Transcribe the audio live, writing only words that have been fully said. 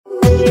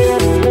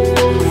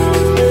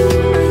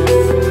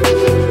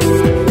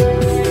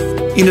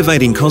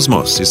Innovating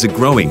Cosmos is a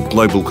growing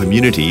global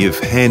community of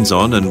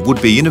hands-on and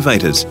would-be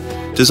innovators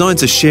designed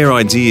to share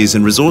ideas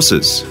and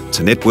resources,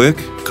 to network,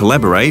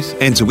 collaborate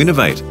and to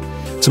innovate,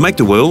 to make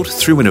the world,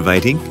 through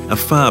innovating, a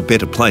far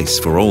better place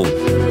for all.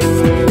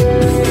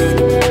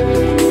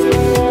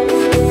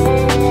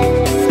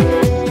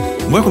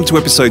 Welcome to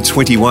episode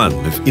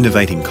 21 of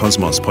Innovating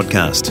Cosmos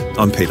podcast.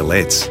 I'm Peter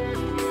Letts.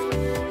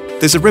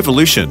 There's a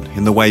revolution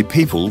in the way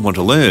people want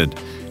to learn,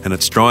 and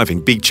it's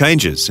driving big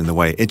changes in the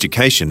way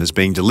education is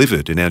being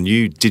delivered in our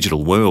new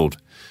digital world.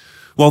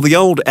 While the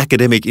old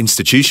academic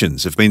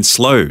institutions have been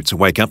slow to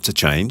wake up to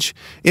change,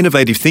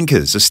 innovative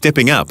thinkers are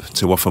stepping up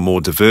to offer more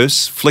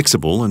diverse,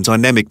 flexible and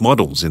dynamic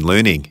models in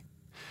learning.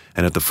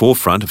 And at the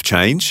forefront of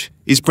change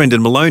is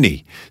Brendan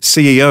Maloney,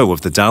 CEO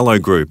of the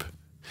Darlow Group.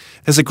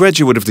 As a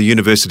graduate of the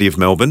University of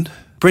Melbourne,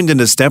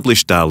 Brendan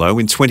established Darlow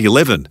in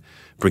 2011,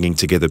 bringing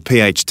together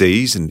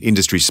PhDs and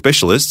industry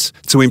specialists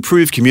to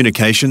improve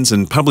communications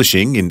and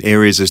publishing in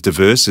areas as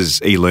diverse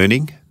as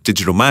e-learning,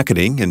 digital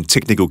marketing and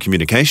technical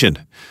communication.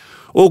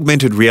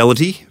 Augmented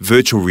reality,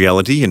 virtual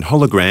reality and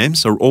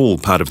holograms are all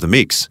part of the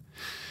mix.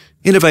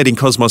 Innovating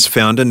Cosmos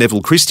founder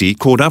Neville Christie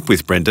caught up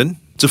with Brendan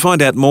to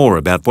find out more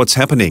about what's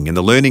happening in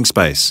the learning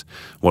space,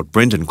 what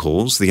Brendan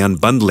calls the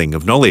unbundling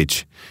of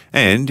knowledge,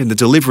 and in the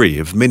delivery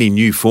of many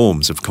new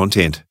forms of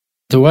content.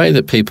 The way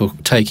that people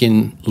take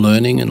in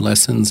learning and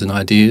lessons and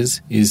ideas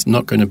is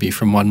not going to be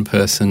from one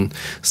person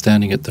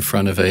standing at the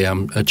front of a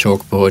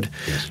chalkboard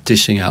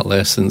dishing out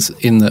lessons,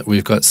 in that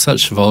we've got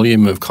such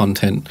volume of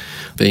content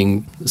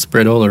being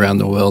spread all around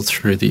the world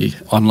through the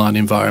online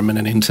environment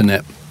and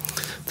internet,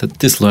 that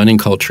this learning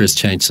culture has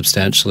changed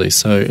substantially.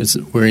 So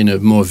we're in a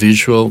more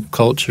visual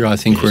culture. I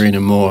think we're in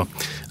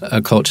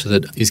a culture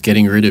that is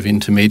getting rid of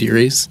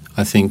intermediaries.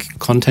 I think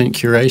content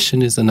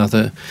curation is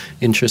another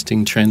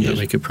interesting trend that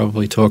we could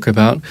probably talk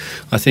about.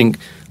 I think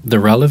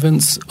the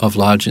relevance of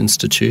large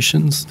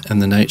institutions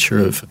and the nature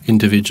of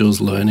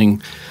individuals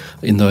learning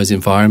in those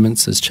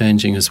environments is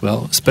changing as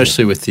well,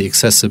 especially with the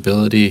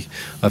accessibility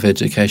of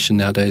education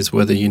nowadays,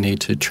 whether you need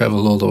to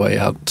travel all the way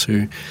out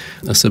to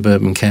a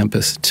suburban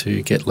campus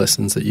to get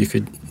lessons that you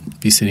could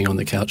be sitting on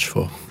the couch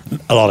for.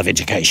 A lot of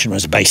education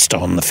was based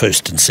on the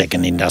first and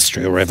second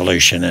industrial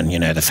revolution and,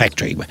 the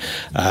factory.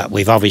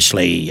 We've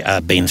obviously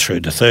been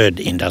through the third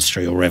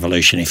industrial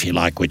revolution, if you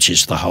like, which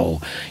is the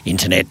whole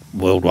internet,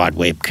 World Wide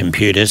Web,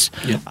 computers,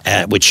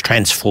 which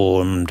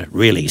transformed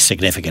really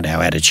significant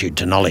our attitude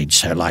to knowledge.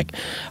 So,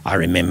 I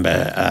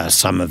remember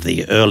some of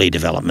the early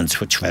developments,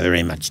 which were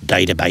very much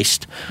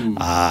data-based,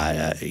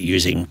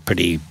 using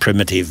pretty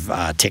primitive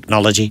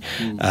technology.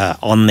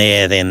 On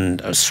there,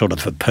 then, sort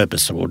of a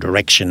purpose or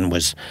direction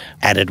was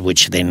added,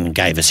 which then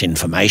gave us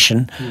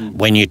information.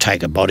 When you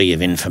take a body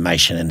of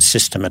information and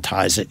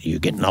systematise it, you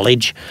get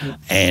knowledge.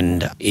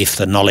 And if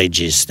the knowledge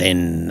is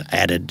then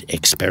added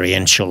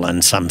experiential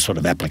and some sort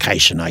of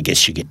application, I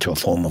guess you get to a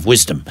form of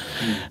wisdom.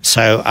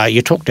 So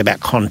you talked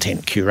about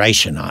content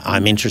curation.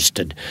 I'm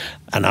interested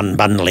in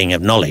unbundling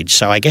of knowledge.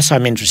 So I guess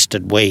I'm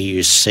interested where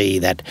you see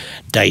that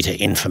data,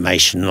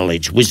 information,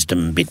 knowledge,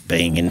 wisdom bit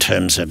being in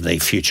terms of the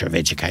future of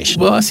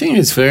education. Well, I think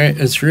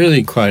it's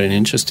really quite an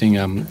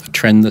interesting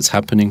trend that's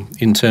happening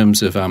in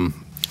terms of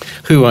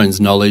who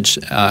owns knowledge,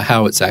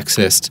 how it's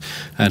accessed,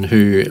 and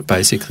who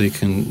basically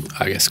can,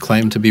 I guess,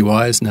 claim to be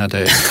wise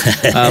nowadays.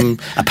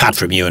 Apart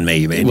from you and me,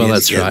 you mean? Well,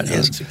 that's right.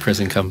 Yes.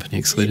 Present company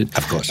excluded.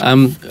 Of course.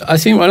 I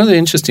think one of the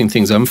interesting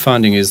things I'm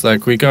finding is,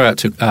 we go out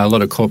to a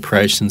lot of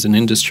corporations and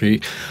industry.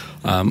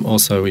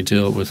 Also, we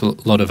deal with a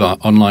lot of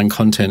online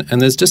content,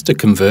 and there's just a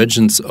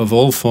convergence of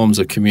all forms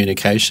of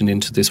communication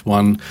into this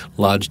one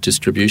large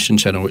distribution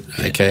channel,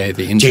 aka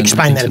the internet. Do you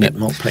explain that a bit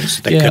more,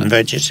 please? The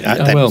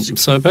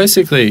convergence. So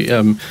basically,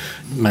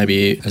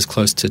 maybe as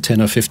close to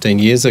 10 or 15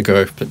 years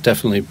ago, but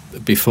definitely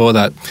before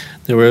that,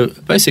 there were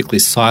basically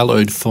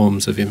siloed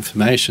forms of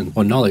information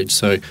or knowledge.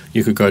 So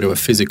you could go to a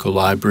physical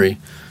library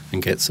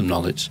and get some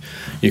knowledge.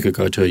 You could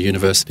go to a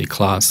university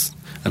class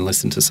and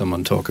listen to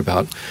someone talk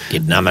about...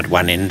 You'd numb at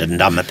one end and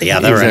dumb at the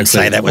other and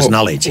say that was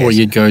knowledge. Or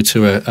you'd go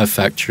to a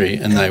factory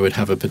and they would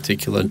have a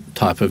particular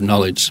type of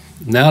knowledge.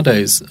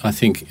 Nowadays, I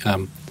think,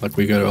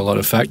 we go to a lot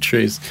of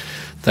factories,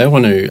 they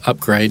want to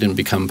upgrade and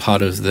become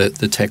part of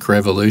the tech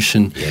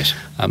revolution. Yes.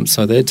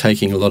 So they're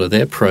taking a lot of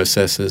their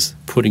processes,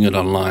 putting it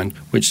online,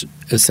 which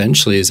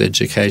essentially is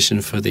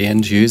education for the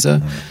end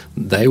user.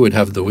 They would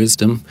have the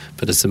wisdom,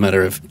 but it's a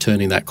matter of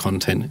turning that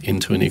content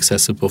into an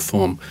accessible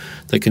form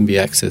that can be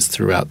accessed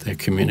throughout their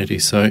community.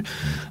 So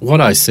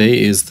what I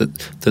see is that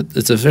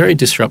it's a very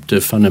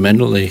disruptive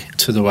fundamentally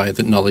to the way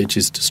that knowledge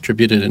is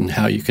distributed and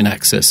how you can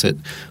access it,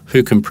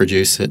 who can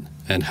produce it,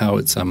 and how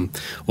it's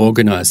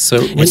organised. So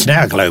it's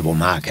now a global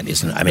market,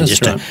 isn't it? I mean,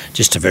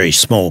 just a very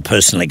small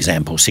personal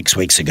example. 6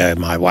 weeks ago,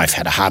 my wife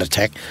had a heart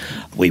attack.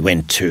 We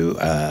went to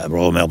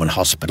Royal Melbourne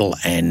Hospital,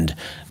 and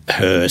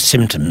her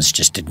symptoms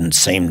just didn't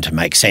seem to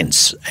make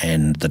sense,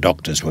 and the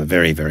doctors were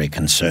very, very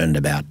concerned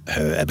about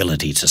her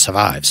ability to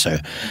survive. So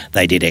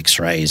they did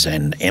x-rays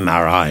and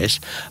MRIs,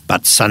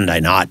 but Sunday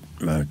night,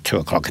 2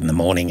 o'clock in the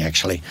morning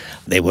actually,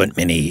 there weren't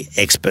many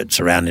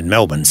experts around in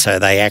Melbourne, so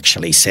they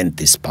actually sent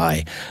this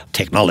by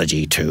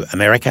technology to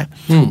America,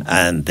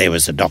 and there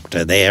was a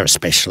doctor there, a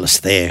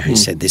specialist there, who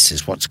said this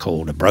is what's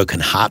called a broken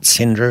heart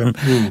syndrome,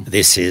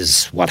 this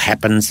is what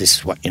happens, this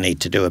is what you need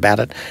to do about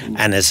it,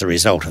 and as a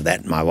result of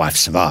that my wife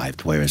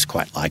survived, whereas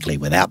quite likely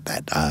without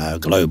that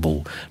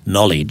global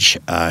knowledge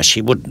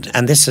she wouldn't,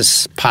 and this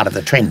is part of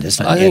the trend,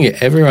 isn't it? I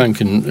think everyone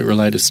can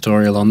relate a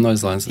story along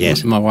those lines.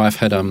 Yes. My wife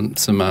had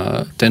some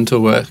dental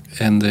work,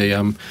 and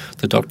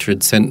the doctor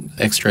had sent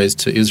x-rays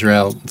to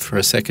Israel for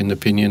a second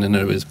opinion, and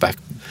it was back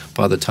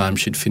by the time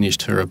she'd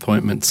finished her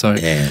appointment. So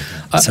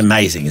it's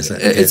amazing,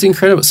 isn't it? It's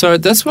incredible. So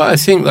that's why I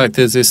think like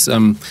there's this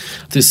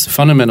this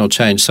fundamental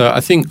change. So I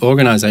think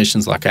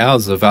organisations like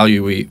ours, the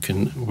value we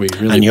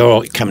really. And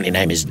your company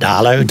name is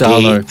Darlo,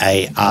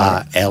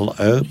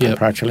 D-A-R-L-O,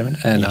 Proprietary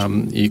Limited.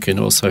 And you can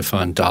also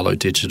find Darlo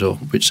Digital,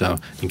 which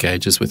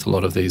engages with a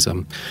lot of these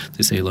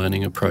this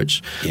e-learning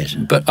approach. Yes.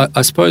 But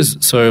I suppose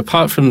so.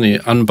 Apart from the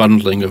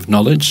unbundling of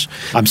knowledge,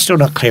 I'm still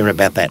not clear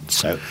about that.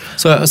 So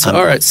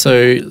all right. So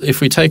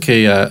if we take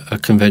a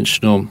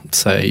conventional,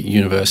 say,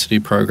 university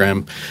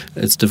program,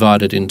 it's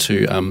divided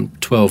into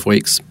 12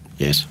 weeks.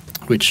 Yes.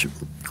 Which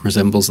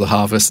resembles the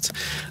harvest.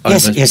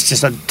 Yes.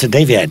 Just to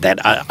deviate that,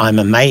 I'm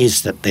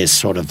amazed that there's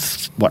sort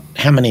of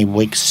how many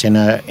weeks in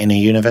a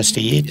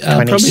university year?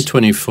 Probably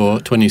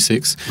 24,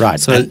 26. Right.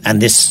 So,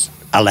 and this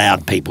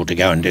allowed people to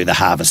go and do the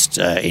harvest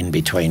in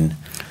between.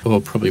 Or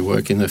probably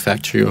work in the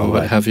factory or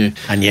what have you.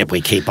 And yet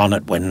we keep on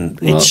it when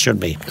it should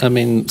be. I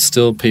mean,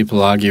 still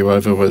people argue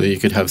over whether you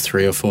could have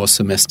 3 or 4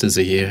 semesters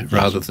a year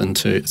rather than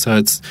 2.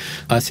 So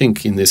I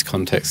think in this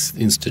context,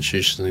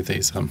 institutionally,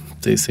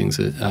 these things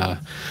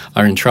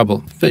are in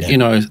trouble. But,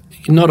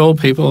 not all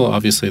people,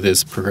 obviously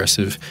there's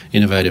progressive,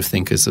 innovative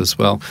thinkers as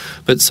well.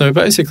 But so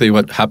basically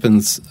what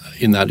happens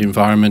in that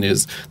environment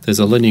is there's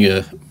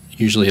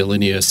usually a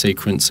linear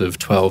sequence of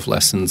 12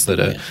 lessons that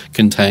are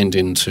contained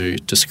into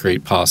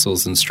discrete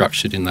parcels and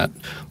structured in that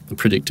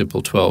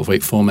predictable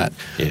 12-week format.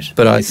 Yes.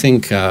 But I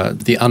think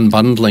the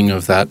unbundling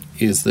of that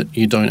is that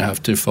you don't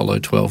have to follow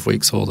 12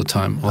 weeks all the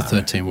time or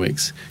 13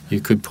 weeks.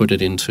 You could put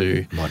it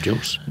into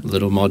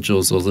little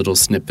modules or little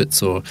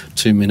snippets or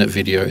 2-minute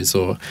videos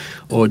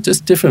or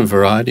just different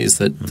varieties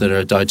that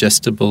are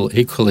digestible,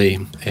 equally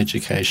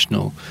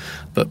educational,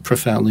 but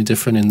profoundly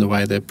different in the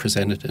way they're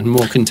presented and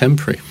more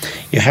contemporary.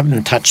 You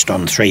haven't touched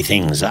on 3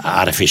 things,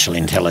 artificial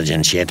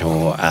intelligence yet,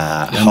 or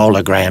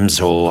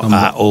holograms, or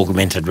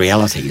augmented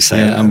reality. So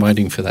I'm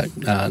waiting for that,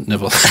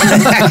 Neville.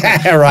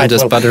 Right. I'm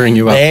just buttering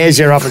you up. There's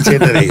your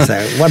opportunity. So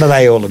what are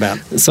they all about?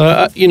 So,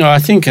 I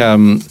think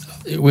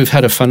we've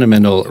had a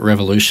fundamental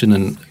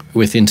revolution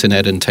with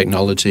internet and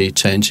technology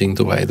changing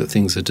the way that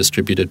things are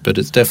distributed, but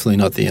it's definitely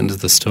not the end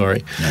of the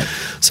story. No.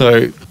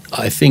 So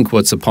I think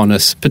what's upon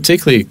us,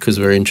 particularly because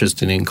we're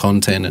interested in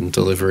content and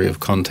delivery of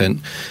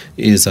content,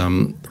 is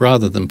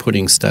rather than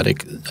putting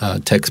static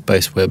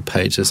text-based web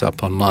pages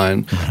up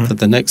online, that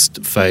the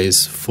next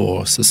phase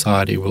for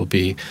society will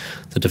be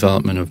the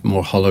development of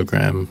more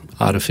hologram,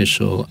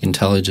 artificial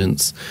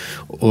intelligence,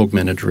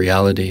 augmented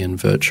reality and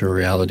virtual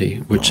reality,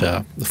 which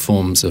are the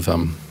forms of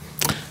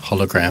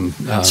hologram.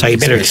 So you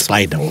better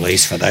explain all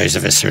these for those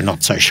of us who are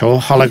not so sure.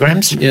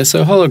 Holograms? Yeah,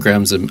 so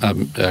holograms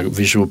are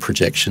visual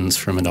projections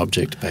from an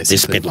object, basically.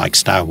 This bit like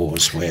Star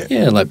Wars, where...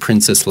 Yeah, like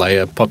Princess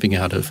Leia popping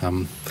out of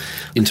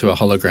into a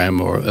hologram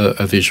or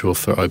a visual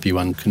for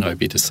Obi-Wan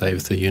Kenobi to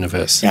save the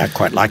universe. Yeah, I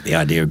quite like the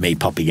idea of me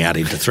popping out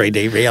into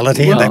 3D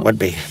reality. Well, that would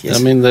be... Yes.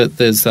 I mean,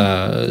 there's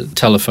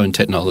telephone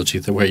technology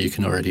where you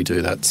can already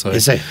do that. So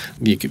is there?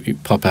 You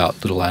pop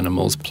out little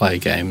animals, play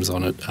games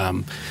on it,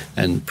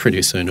 and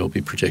pretty soon it'll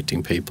be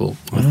projecting people,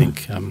 I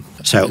think.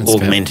 So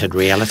augmented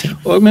reality?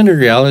 Augmented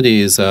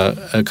reality is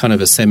a kind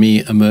of a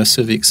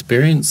semi-immersive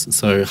experience.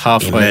 So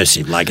halfway...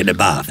 Immersive, like in a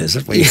bath, is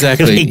it?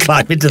 Exactly. We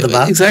climb into the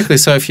bath? Exactly.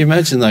 So if you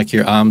imagine like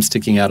your arm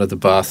sticking out of the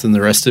bath and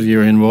the rest of you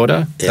are in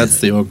water, that's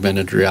the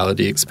augmented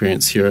reality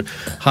experience. You're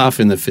half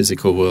in the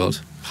physical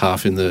world,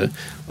 half in the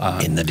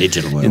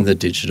digital world. In the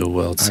digital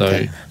world.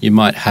 Okay. So you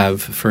might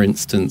have, for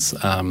instance,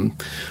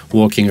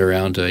 walking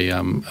around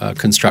a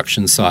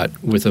construction site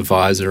with a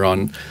visor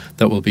on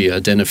that will be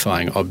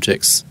identifying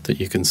objects that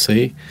you can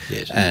see,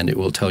 and it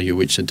will tell you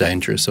which are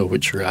dangerous or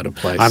which are out of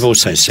place. I've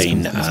also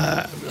seen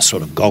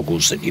sort of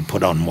goggles that you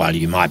put on while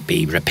you might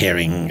be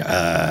repairing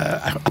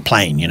a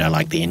plane,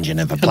 like the engine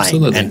of a plane.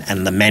 Absolutely.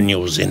 And the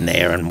manuals in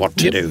there and what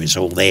to do is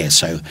all there.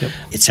 So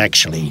it's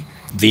actually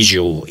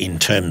visual in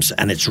terms,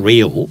 and it's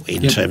real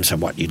in terms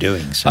of what you're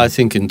doing. So I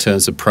think in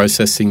terms of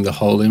processing the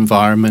whole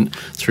environment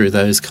through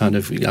those kind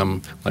of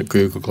like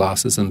Google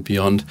Glasses and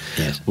beyond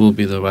will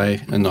be the way.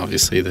 And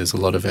obviously there's a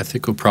lot of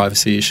ethical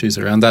privacy issues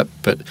around that,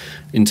 but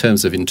in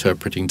terms of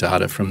interpreting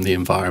data from the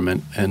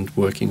environment and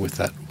working with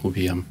that will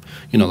be,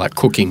 like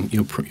cooking,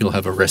 you'll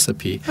have a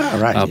recipe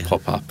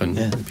pop up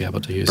and be able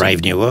to use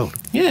Brave New World.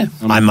 Yeah.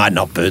 I might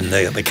not burn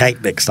the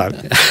cake next time.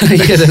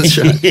 Yeah, that's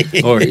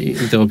right. Or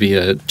there'll be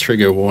a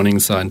trigger warning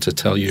sign to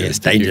tell you. Yes,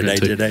 danger.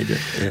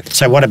 Yeah.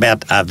 So what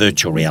about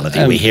virtual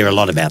reality? We hear a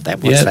lot about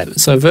that. What's that?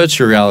 So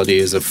virtual reality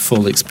is a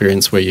full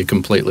experience where you're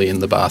completely in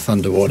the bath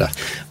underwater.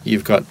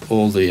 You've got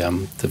all the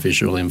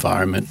visual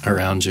environment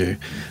around you,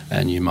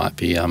 and you might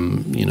be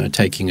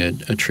taking a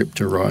trip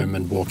to Rome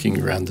and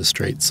walking around the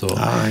streets, or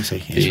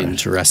be in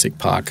Jurassic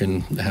Park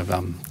and have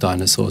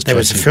dinosaurs. There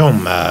was a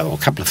film, or a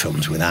couple of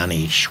films with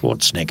Arnie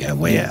Schwarzenegger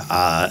where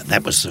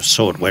that was the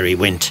sort where he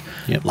went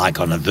like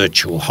on a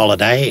virtual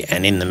holiday,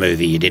 and in the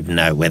movie you didn't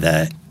know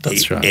whether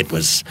it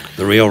was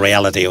the real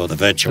reality or the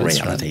virtual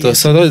reality. Right.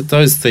 So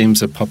those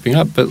themes are popping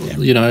up, but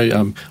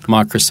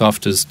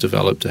Microsoft has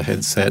developed a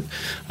headset,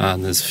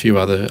 and there's a few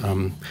other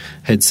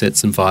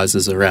headsets and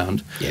visors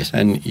around,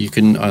 and you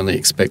can only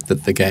expect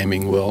that the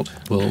gaming world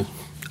will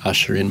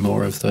usher in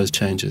more of those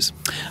changes.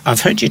 I've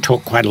heard you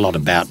talk quite a lot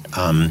about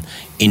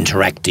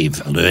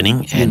interactive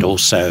learning, and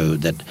also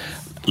that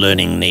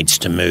learning needs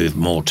to move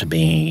more to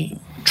being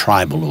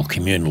tribal or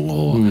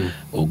communal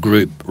or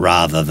group,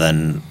 rather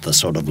than the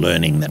sort of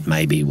learning that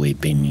maybe we've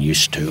been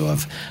used to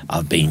of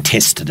being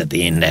tested at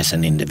the end as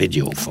an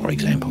individual, for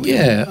example.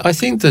 Yeah, I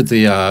think that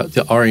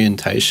the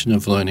orientation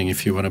of learning,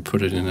 if you want to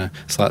put it in a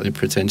slightly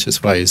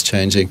pretentious way, is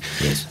changing.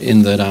 Yes.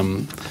 In that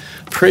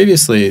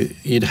previously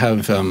you'd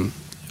have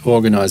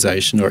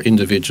organisation or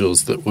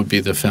individuals that would be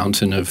the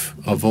fountain of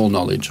all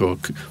knowledge, or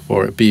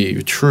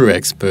be true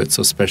experts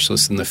or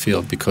specialists in the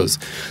field, because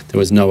there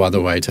was no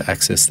other way to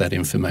access that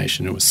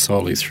information. It was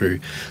solely through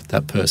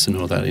that person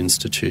or that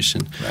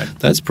institution. Right.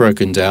 That's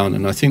broken down,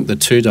 and I think the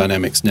two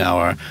dynamics now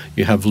are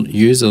you have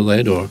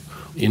user-led or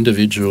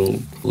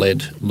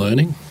individual-led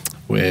learning,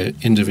 where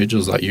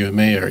individuals like you and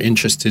me are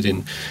interested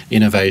in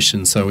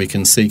innovation, so we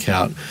can seek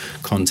out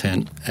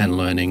content and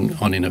learning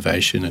on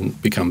innovation and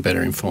become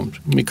better informed.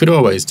 We could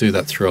always do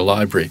that through a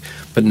library,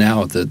 but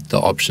now the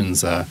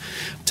options are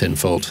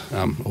tenfold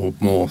or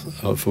more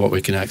of what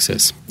we can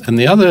access. And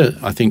the other,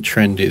 I think,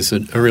 trend is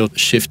a real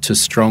shift to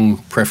strong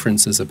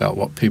preferences about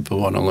what people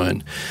want to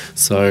learn.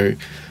 So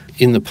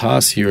in the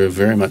past, you were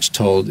very much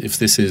told if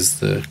this is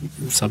the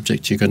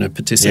subject you're going to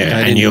participate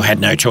in. And you had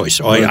no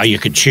choice. Or you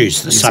could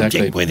choose the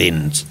subject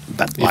within.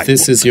 But if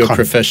this is your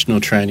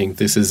professional training,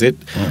 this is it.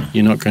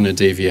 You're not going to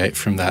deviate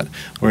from that.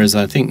 Whereas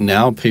I think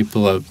now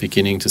people are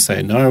beginning to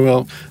say, no,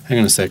 well, hang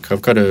on a sec,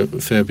 I've got a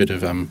fair bit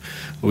of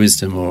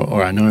wisdom,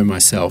 or I know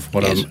myself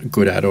what I'm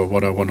good at or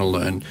what I want to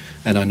learn,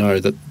 and I know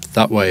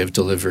that way of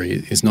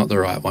delivery is not the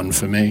right one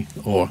for me,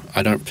 or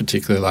I don't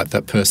particularly like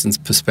that person's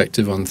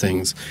perspective on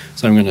things,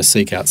 so I'm going to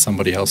seek out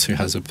somebody else who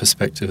has a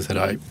perspective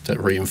that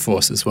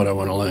reinforces what I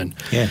want to learn.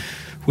 Yeah.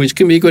 Which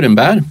can be good and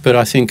bad, but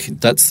I think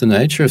that's the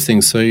nature of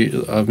things. So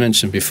I've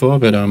mentioned before,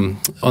 but on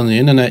the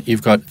internet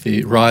you've got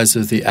the rise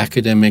of the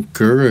academic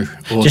guru.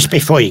 Just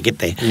before you get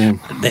there,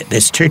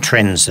 there's two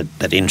trends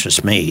that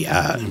interest me,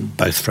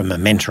 both from a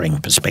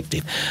mentoring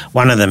perspective.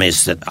 One of them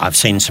is that I've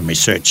seen some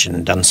research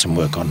and done some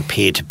work on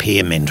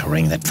peer-to-peer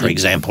mentoring, that, for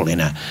example,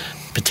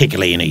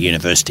 particularly in a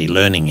university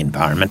learning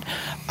environment,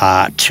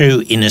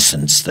 two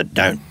innocents that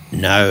don't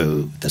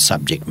know the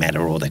subject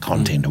matter or the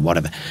content or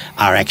whatever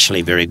are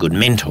actually very good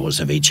mentors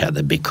of each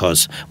other,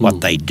 because what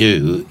they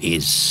do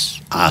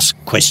is ask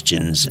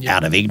questions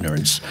out of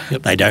ignorance.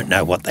 They don't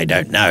know what they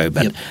don't know,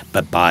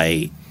 but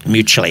by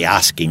mutually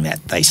asking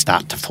that, they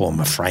start to form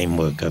a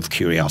framework of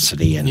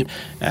curiosity. And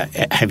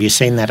have you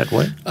seen that at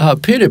work?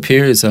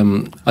 Peer-to-peer is,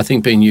 I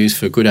think, being used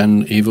for good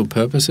and evil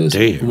purposes.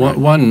 Do you? Right.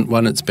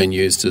 One, it's been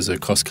used as a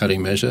cost-cutting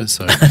measure,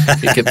 so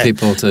you get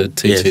people to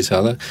teach each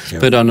other.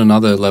 Yep. But on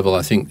another level,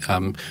 I think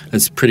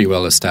it's pretty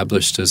well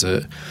established as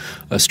a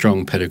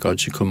strong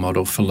pedagogical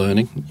model for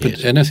learning.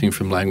 But anything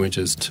from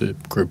languages to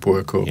group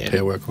work or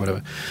pair work or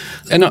whatever.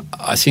 And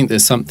I think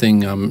there's something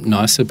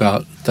nice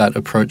about that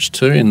approach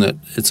too, in that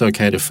it's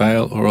okay to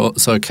fail, or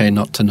it's okay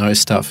not to know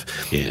stuff.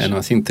 Yes. And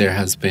I think there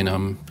has been,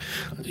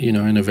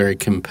 in a very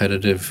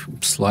competitive,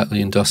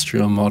 slightly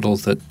industrial model,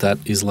 that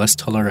is less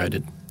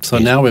tolerated. So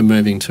now we're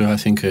moving to, I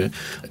think, a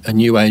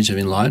new age of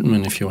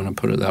enlightenment, if you want to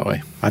put it that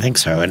way. I think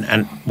so.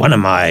 And one of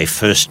my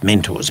first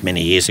mentors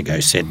many years ago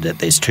said that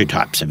there's two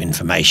types of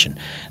information: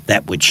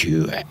 that which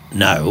you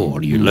know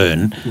or you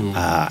learn,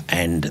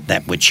 and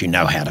that which you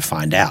know how to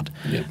find out.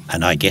 Yep.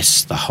 And I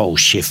guess the whole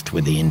shift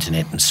with the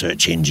internet and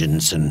search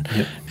engines and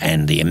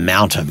the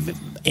amount of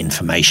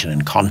information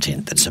and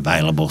content that's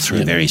available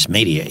through various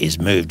media is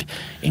moved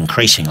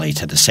increasingly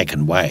to the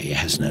second way,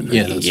 hasn't it?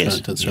 Yeah,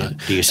 that's right.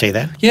 Do you see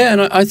that? Yeah,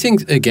 and I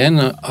think, again,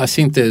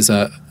 there's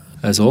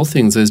as all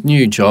things, there's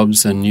new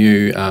jobs and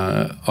new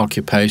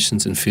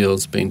occupations and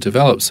fields being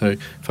developed. So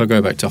if I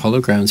go back to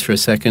holograms for a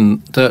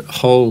second, that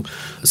whole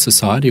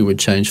society would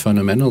change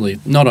fundamentally.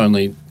 Not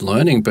only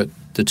learning, but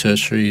the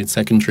tertiary and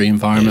secondary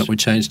environment would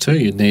change too.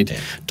 You'd need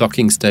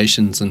docking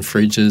stations and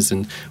fridges,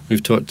 and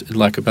we've talked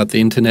about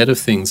the Internet of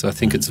Things. I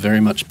think it's very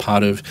much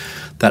part of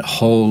that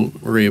whole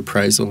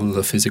reappraisal of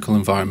the physical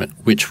environment,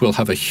 which will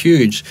have a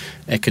huge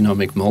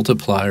economic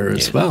multiplier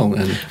as well.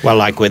 And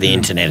like with the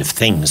Internet of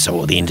Things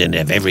or the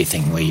Internet of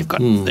Everything, where you've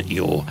got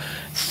your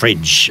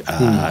fridge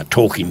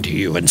talking to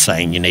you and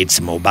saying you need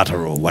some more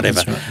butter or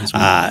whatever, that's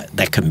right.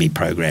 That can be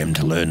programmed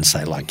to learn,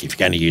 say, like, if you're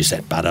going to use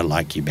that butter,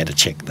 like, you better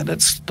check that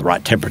it's the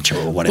right temperature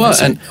or whatever.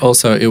 Well, and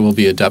also it will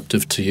be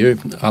adaptive to you.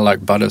 I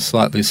like butter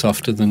slightly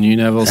softer than you,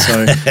 Neville.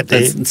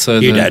 So,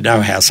 you don't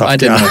know how soft. I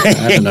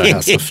don't know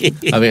how soft.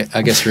 I mean,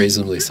 I guess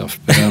reasonably soft.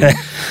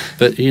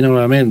 But you know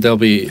what I mean? There'll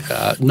be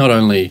not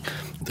only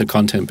the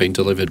content being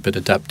delivered, but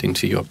adapting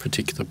to your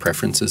particular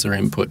preferences or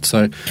input.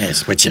 So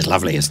yes, which is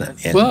lovely, isn't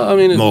it? Yeah. Well, I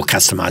mean, more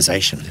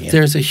customization. Yeah.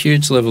 There's a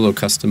huge level of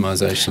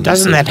customization.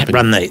 Doesn't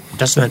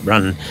that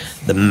run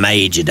the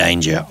major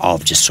danger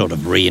of just sort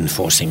of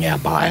reinforcing our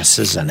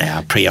biases and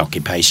our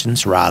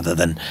preoccupations rather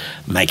than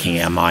making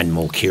our mind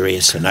more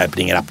curious and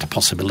opening it up to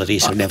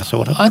possibilities we've never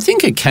thought of? I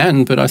think it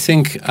can, but I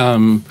think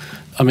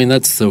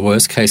that's the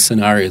worst case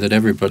scenario, that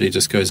everybody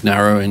just goes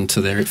narrow into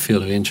their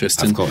field of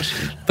interest. Of course.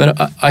 Yeah.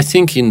 But I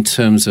think in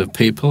terms of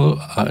people,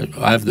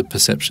 I have the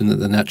perception that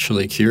they're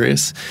naturally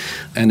curious,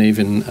 and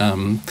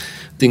even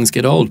things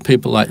get old.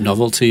 People like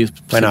novelty.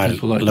 When I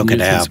look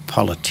at our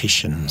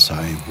politicians,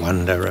 I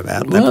wonder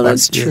about that. Well,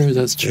 that's true.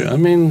 That's true. I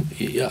mean,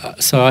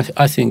 so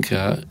I think,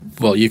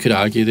 you could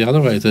argue the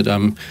other way,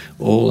 that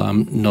all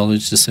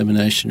knowledge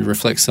dissemination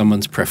reflects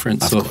someone's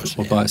preference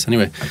or bias.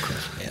 Anyway. Of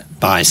course, yeah.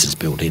 Bias is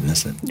built in,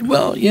 isn't it?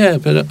 Well, yeah,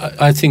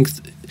 but I think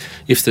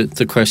if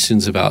the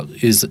question's about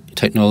is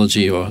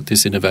technology or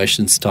this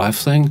innovation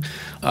stifling,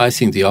 I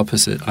think the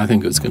opposite. I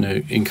think it's going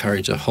to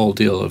encourage a whole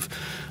deal of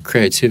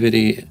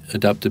creativity,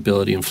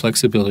 adaptability and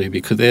flexibility,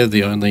 because they're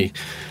the only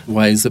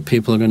ways that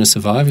people are going to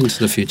survive into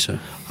the future.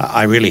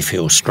 I really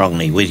feel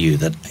strongly with you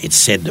that it's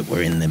said that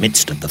we're in the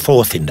midst of the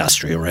fourth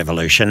industrial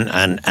revolution,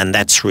 and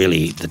that's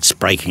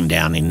breaking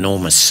down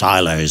enormous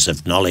silos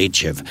of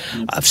knowledge, of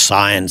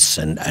science,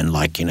 and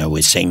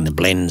we're seeing the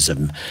blends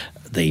of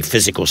the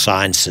physical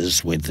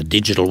sciences with the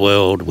digital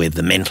world, with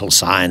the mental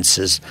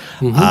sciences,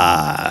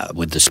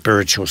 with the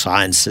spiritual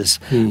sciences,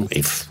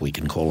 if we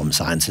can call them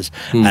sciences.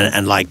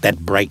 And like that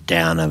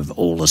breakdown of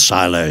all the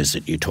silos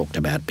that you talked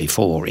about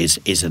before is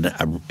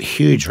a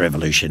huge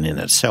revolution in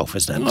itself,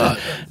 isn't it?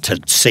 To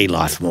see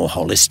life more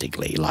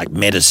holistically. Like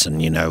medicine,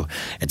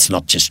 it's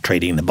not just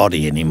treating the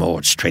body anymore,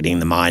 it's treating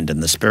the mind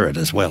and the spirit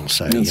as well.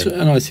 So,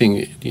 and I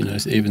think,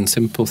 even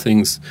simple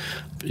things,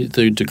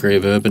 the degree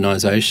of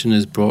urbanisation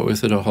has brought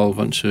with it a whole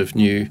bunch of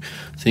new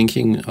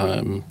thinking,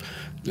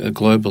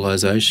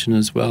 globalisation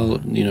as well,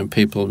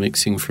 people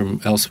mixing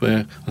from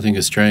elsewhere. I think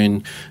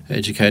Australian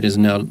educators are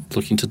now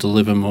looking to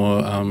deliver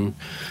more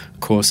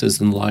courses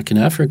than like in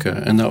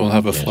Africa, and that will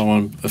have a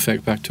flow-on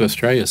effect back to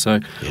Australia. So,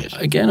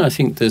 again, I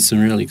think there's some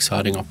really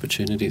exciting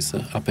opportunities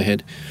up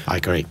ahead. I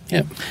agree.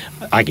 Yeah.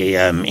 I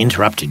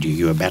interrupted you.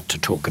 You were about to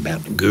talk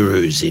about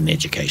gurus in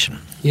education.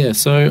 Yeah,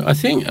 so I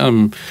think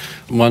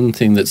one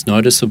thing that's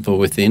noticeable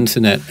with the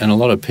internet, and a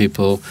lot of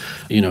people,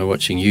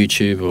 watching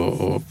YouTube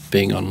or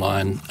being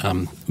online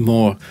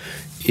more,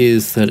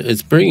 is that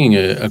it's bringing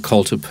a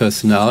cult of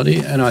personality.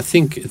 And I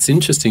think it's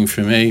interesting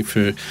for me,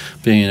 for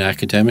being an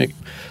academic,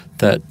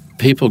 that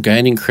people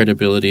gaining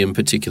credibility in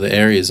particular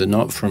areas are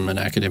not from an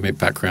academic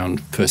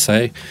background per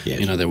se.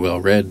 Yes. They're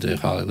well-read, they're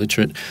highly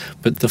literate,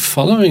 but the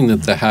following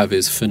that they have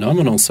is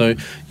phenomenal. So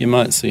you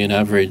might see an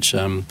average,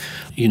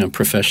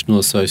 professional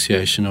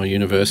association or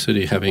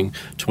university having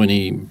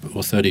 20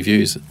 or 30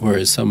 views,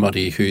 whereas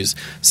somebody who's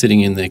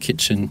sitting in their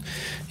kitchen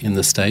in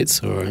the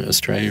States or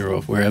Australia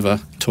or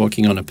wherever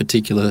talking on a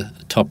particular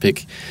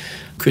topic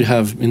could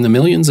have in the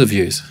millions of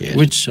views,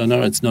 which I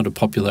know it's not a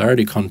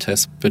popularity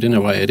contest, but in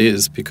a way it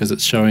is, because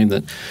it's showing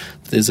that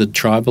there's a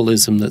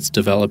tribalism that's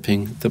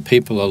developing, that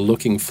people are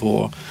looking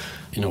for,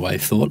 in a way,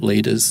 thought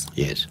leaders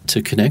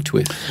to connect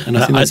with. And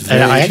I think that's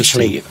very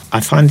interesting. I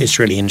find this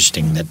really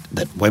interesting,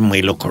 that when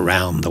we look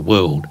around the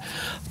world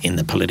in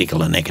the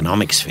political and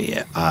economic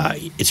sphere,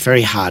 it's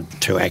very hard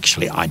to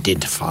actually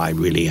identify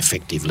really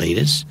effective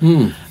leaders.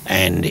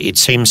 And it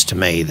seems to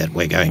me that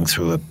we're going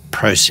through a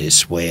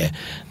process where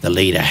the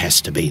leader has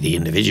to be the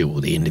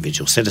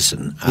individual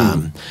citizen,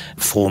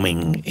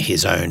 forming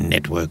his own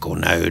network or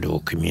node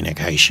or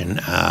communication,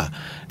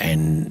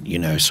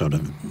 and, sort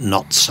of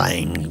not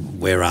saying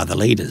where are the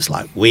leaders,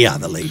 like we are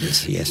the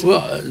leaders, yes.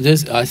 Well,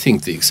 I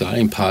think the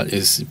exciting part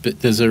is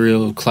there's a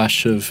real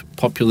clash of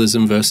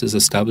populism versus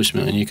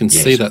establishment, and you can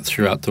see that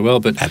throughout the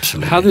world. But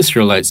absolutely, how this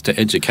relates to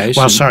education...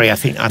 Well, I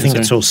think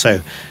it's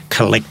also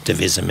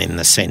collectivism in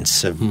the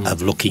sense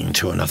of looking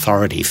to an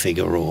authority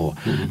figure or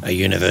a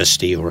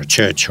university or a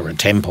church or a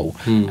temple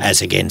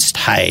as against,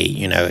 hey,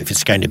 if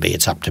it's going to be,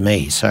 it's up to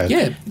me. So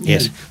yes. Yeah.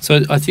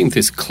 So I think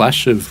this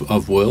clash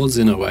of worlds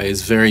in a way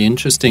is very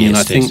interesting, and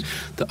I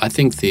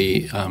think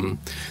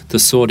the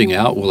sorting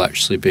out will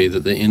actually be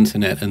that the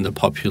internet and the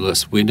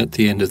populace win at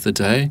the end of the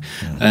day,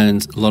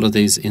 and a lot of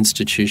these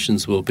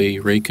institutions will be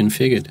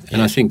reconfigured.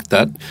 And I think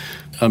that,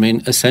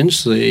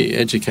 essentially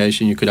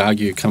education, you could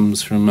argue,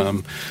 comes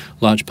from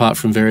large part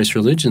from various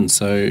religions.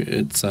 So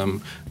it's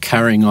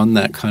carrying on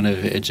that kind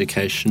of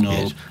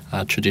educational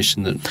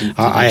tradition that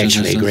I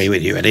actually agree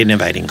with you. At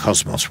Innovating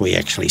Cosmos, we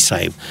actually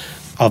say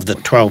of the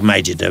 12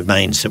 major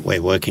domains that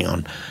we're working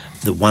on,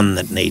 the one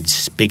that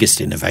needs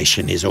biggest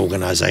innovation is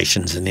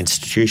organisations and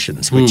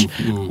institutions,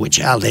 which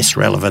are less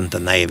relevant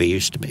than they ever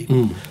used to be.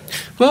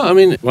 Well,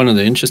 one of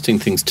the interesting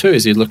things too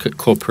is you look at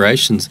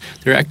corporations,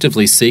 they're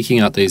actively seeking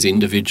out these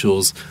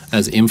individuals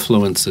as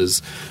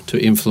influencers to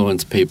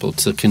influence people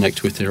to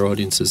connect with their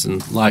audiences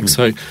and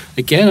So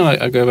again,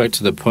 I go back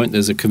to the point,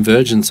 there's a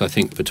convergence, I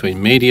think,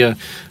 between media,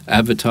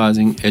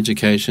 advertising,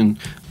 education,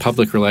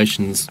 public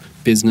relations,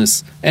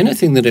 business,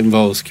 anything that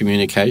involves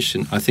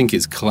communication, I think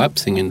is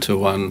collapsing into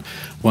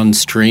one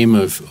stream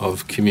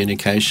of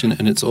communication,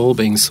 and it's all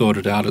being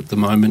sorted out at the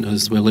moment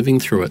as we're living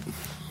through it.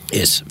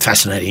 Yes,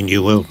 fascinating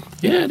new world.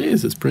 Yeah, it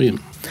is. It's brilliant.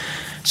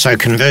 So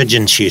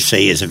convergence, you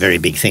see, is a very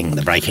big thing,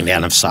 the breaking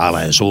down of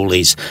silos, all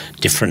these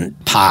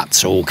different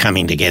parts all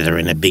coming together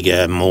in a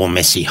bigger, more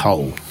messy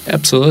whole.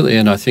 Absolutely,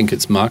 and I think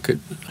it's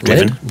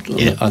market-driven.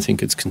 Yeah. I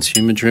think it's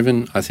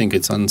consumer-driven. I think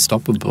it's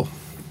unstoppable.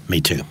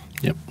 Me too.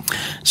 Yep.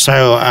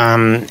 So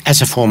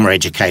as a former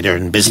educator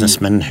and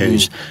businessman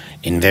who's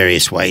in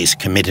various ways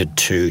committed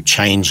to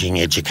changing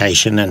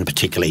education and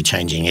particularly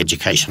changing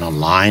education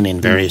online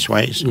in various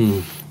ways,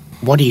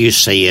 what do you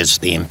see as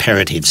the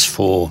imperatives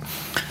for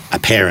a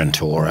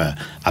parent or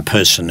a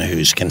person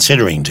who's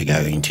considering to go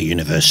into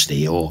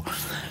university, or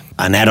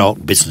an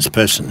adult business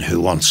person who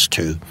wants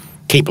to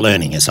keep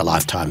learning as a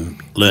lifetime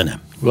learner?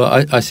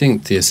 Well, I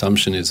think the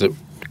assumption is that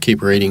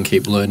keep reading,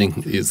 keep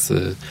learning is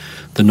the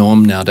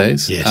norm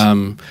nowadays. Yes.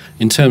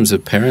 In terms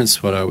of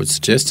parents, what I would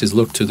suggest is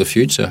look to the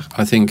future.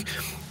 I think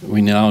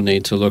we now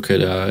need to look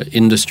at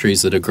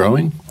industries that are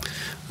growing,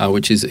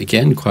 which is,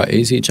 again, quite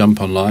easy.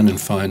 Jump online and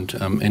find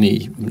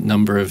any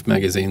number of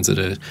magazines that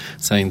are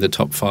saying the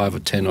top 5 or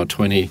 10 or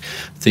 20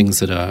 things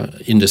that are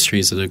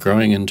industries that are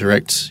growing, and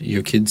direct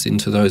your kids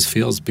into those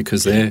fields,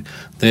 because they're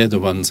the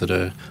ones that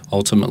are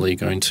ultimately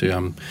going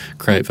to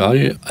create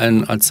value.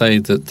 And I'd say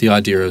that the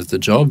idea of the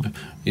job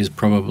is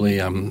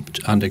probably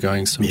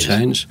undergoing some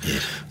change.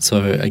 Yes.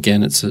 So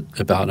again, it's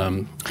about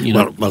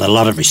Well, a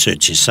lot of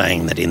research is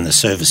saying that in the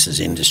services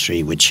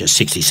industry, which is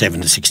 67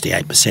 to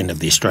 68% of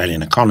the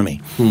Australian economy,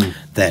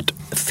 that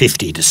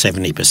 50 to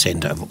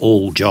 70% of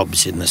all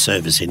jobs in the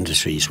service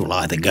industries will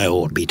either go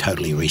or be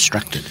totally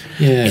restructured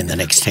in the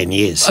next 10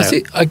 years. So,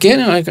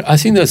 I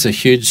think that's a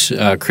huge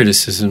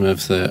criticism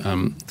of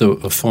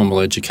the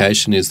formal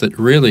education, is that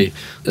really,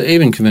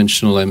 even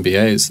conventional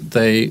MBAs,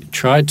 they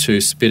try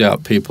to spit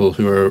out people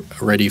who are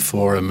ready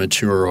for a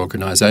mature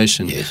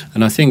organisation. Yes.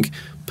 And I think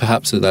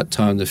perhaps at that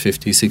time, the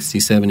 50s,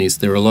 60s, 70s,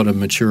 there were a lot of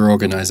mature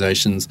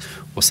organisations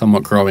or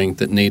somewhat growing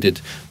that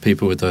needed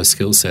people with those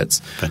skill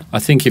sets. But I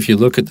think if you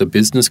look at the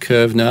business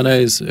curve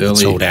nowadays,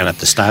 it's all down at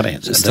the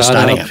starting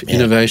startup,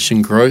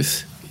 innovation,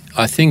 growth.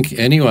 I think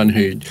anyone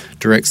who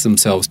directs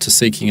themselves to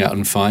seeking out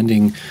and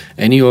finding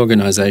any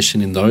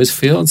organisation in those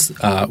fields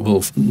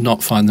will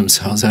not find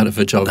themselves out of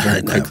a job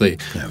very quickly.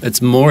 No.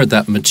 It's more at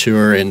that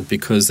mature end,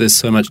 because there's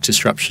so much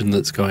disruption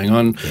that's going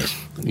on. Yes.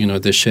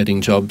 They're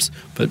shedding jobs.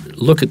 But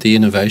look at the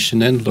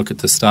innovation end, look at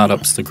the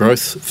startups, the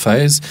growth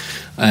phase,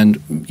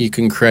 and you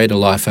can create a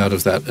life out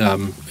of that,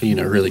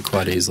 really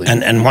quite easily.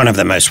 And one of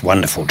the most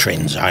wonderful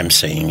trends I'm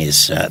seeing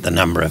is the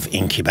number of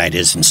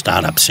incubators and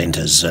startup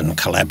centres and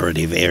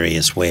collaborative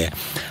areas where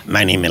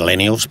mainly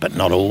millennials, but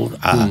not all,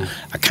 are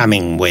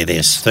coming, where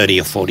there's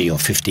 30 or 40 or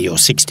 50 or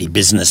 60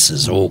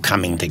 businesses all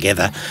coming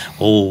together,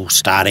 all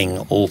starting,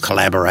 all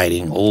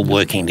collaborating, all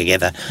working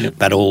together,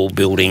 but all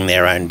building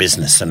their own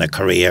business and a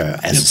career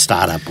as a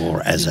startup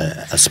or as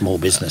a small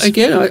business.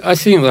 Again, I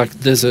think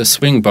there's a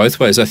swing both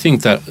ways. I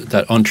think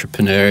that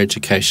entrepreneur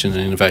education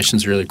and innovation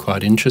is really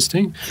quite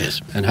interesting. Yes.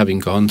 And having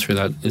gone through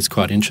that is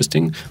quite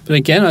interesting. But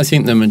again, I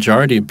think the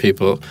majority of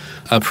people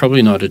are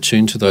probably not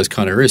attuned to those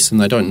kind of risks,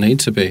 and they don't need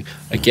to be.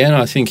 Again,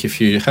 I think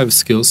if you have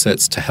skill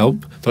sets to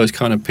help those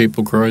kind of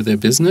people grow their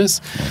business,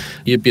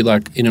 you'd be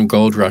like in a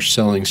gold rush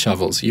selling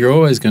shovels. You're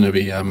always going to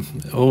be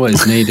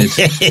always needed.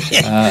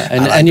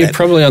 And you're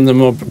probably on the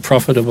more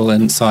profitable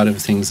end side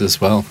of things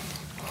as well.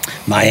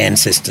 My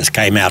ancestors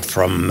came out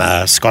from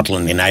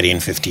Scotland in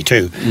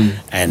 1852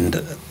 and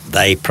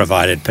they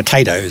provided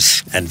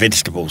potatoes and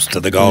vegetables to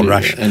the gold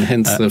rush. And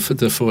hence the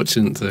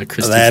fortune, the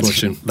Christie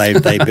fortune. They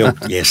built,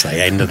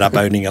 they ended up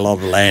owning a lot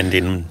of land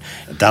in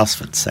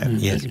Dalesford. So,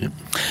 yes. Yeah.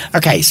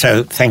 Okay,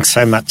 so thanks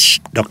so much,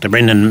 Dr.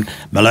 Brendan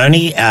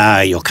Maloney.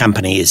 Your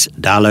company is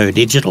Darlow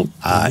Digital.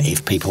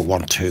 If people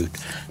want to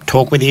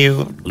talk with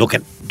you, look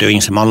at doing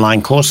some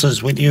online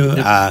courses with you,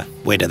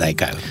 where do they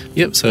go?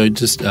 Yep, so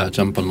just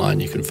jump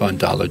online. You can find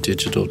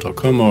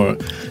darlowdigital.com, or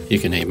you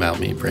can email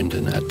me,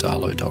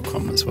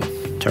 brendan@darlow.com as well.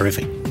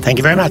 Terrific. Thank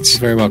you very much. You're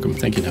very welcome.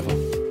 Thank you, Neville.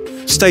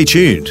 Stay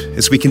tuned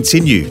as we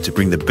continue to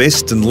bring the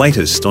best and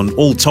latest on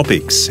all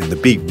topics in the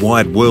big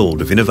wide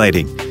world of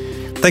innovating.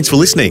 Thanks for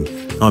listening.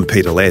 I'm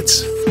Peter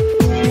Letts.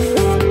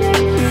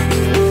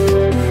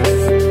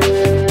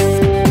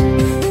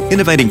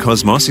 Innovating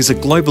Cosmos is a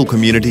global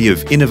community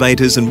of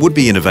innovators and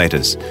would-be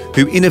innovators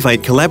who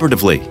innovate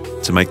collaboratively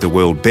to make the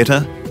world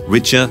better,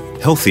 richer,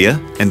 healthier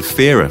and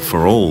fairer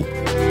for all.